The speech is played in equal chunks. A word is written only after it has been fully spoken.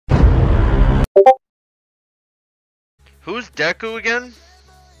Who's Deku again?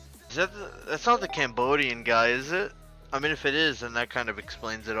 Is that that's not the Cambodian guy, is it? I mean, if it is, then that kind of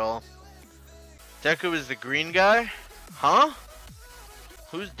explains it all. Deku is the green guy? Huh?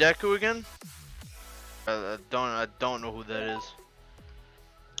 Who's Deku again? I don't know who that is.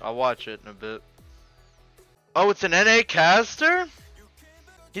 I'll watch it in a bit. Oh, it's an NA caster?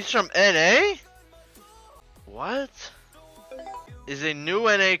 He's from NA? What? Is a new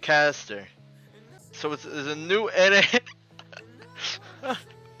NA caster. So it's a new NA.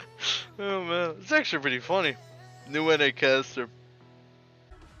 Oh man, it's actually pretty funny. New NA caster.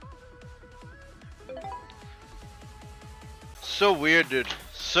 So weird, dude.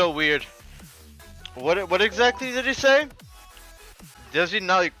 So weird. What exactly did he say? Does he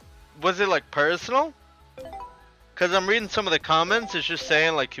not like, was it like personal? Cause I'm reading some of the comments, it's just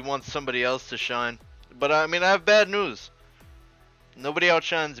saying like he wants somebody else to shine. But I mean, I have bad news. Nobody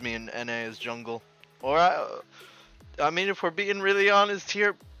outshines me in NA's jungle. Or I mean, if we're being really honest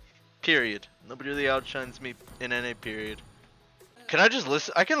here, period. Nobody really outshines me in NA, period. Can I just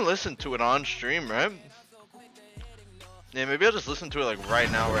listen? I can listen to it on stream, right? Yeah, maybe I'll just listen to it like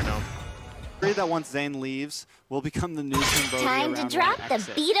right now. That once Zane leaves, will become the new Cambodia. Time to drop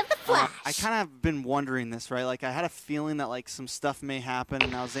the beat of the flash. I kind of have been wondering this, right? Like, I had a feeling that like some stuff may happen,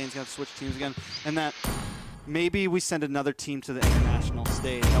 and now Zane's gonna switch teams again, and that maybe we send another team to the international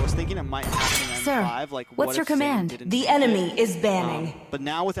stage. I was thinking it might happen in M5. Like, what's your command? The enemy is banning. But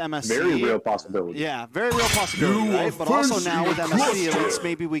now with MSC, very real possibility. Yeah, very real possibility, right? But also now with MSC, at least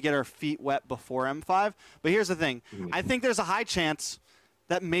maybe we get our feet wet before M5. But here's the thing: I think there's a high chance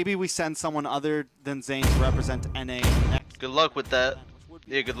that maybe we send someone other than Zane to represent NA next. Good luck with that.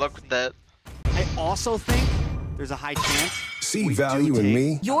 Yeah, good luck with that. I also think there's a high chance. See value in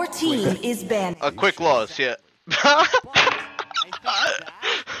me? Your team is banned. A quick loss, yeah.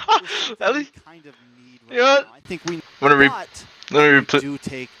 At least, Kind of need you know what? I think we Let me do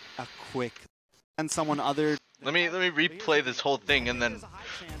take a quick and someone other. Let me replay this whole thing and then. There's a high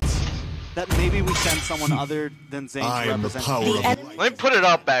chance that maybe we send someone other than Zane to represent. Let me put it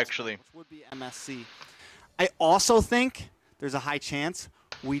up actually. Which would be MSC. I also think there's a high chance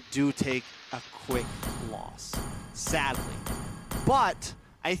we do take a quick loss, sadly. But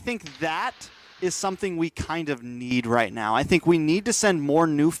I think that is something we kind of need right now. I think we need to send more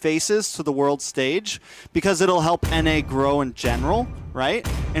new faces to the world stage because it'll help NA grow in general, right?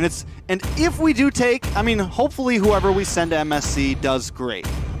 And if we do take, I mean, hopefully whoever we send to MSC does great.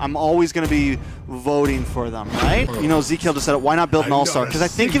 I'm always going to be voting for them, right? You know, ZEkilled just said it. Why not build an all-star? Because I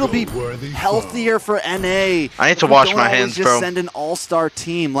think it'll be healthier for NA. I need to wash my hands, just bro. Send an all-star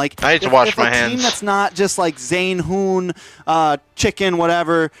team. Like, I need to wash my hands. hands. A team that's not just like Zane, Hoon, Chicken,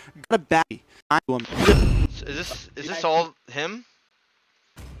 whatever. Got a bat. Is this all him?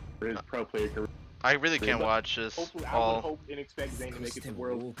 His pro player career. I really can't watch this Hopefully, I would all. hope and expect Zane to make it to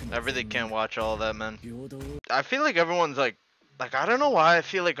World. I really can't watch all that, man. I feel like everyone's like I don't know why I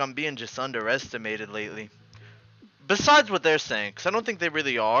feel like I'm being just underestimated lately. Besides what they're saying, because I don't think they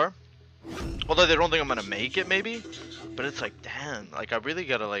really are. Although they don't think I'm gonna make it, maybe. But it's like, damn, like I really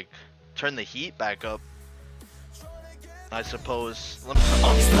gotta like turn the heat back up. I suppose. Let me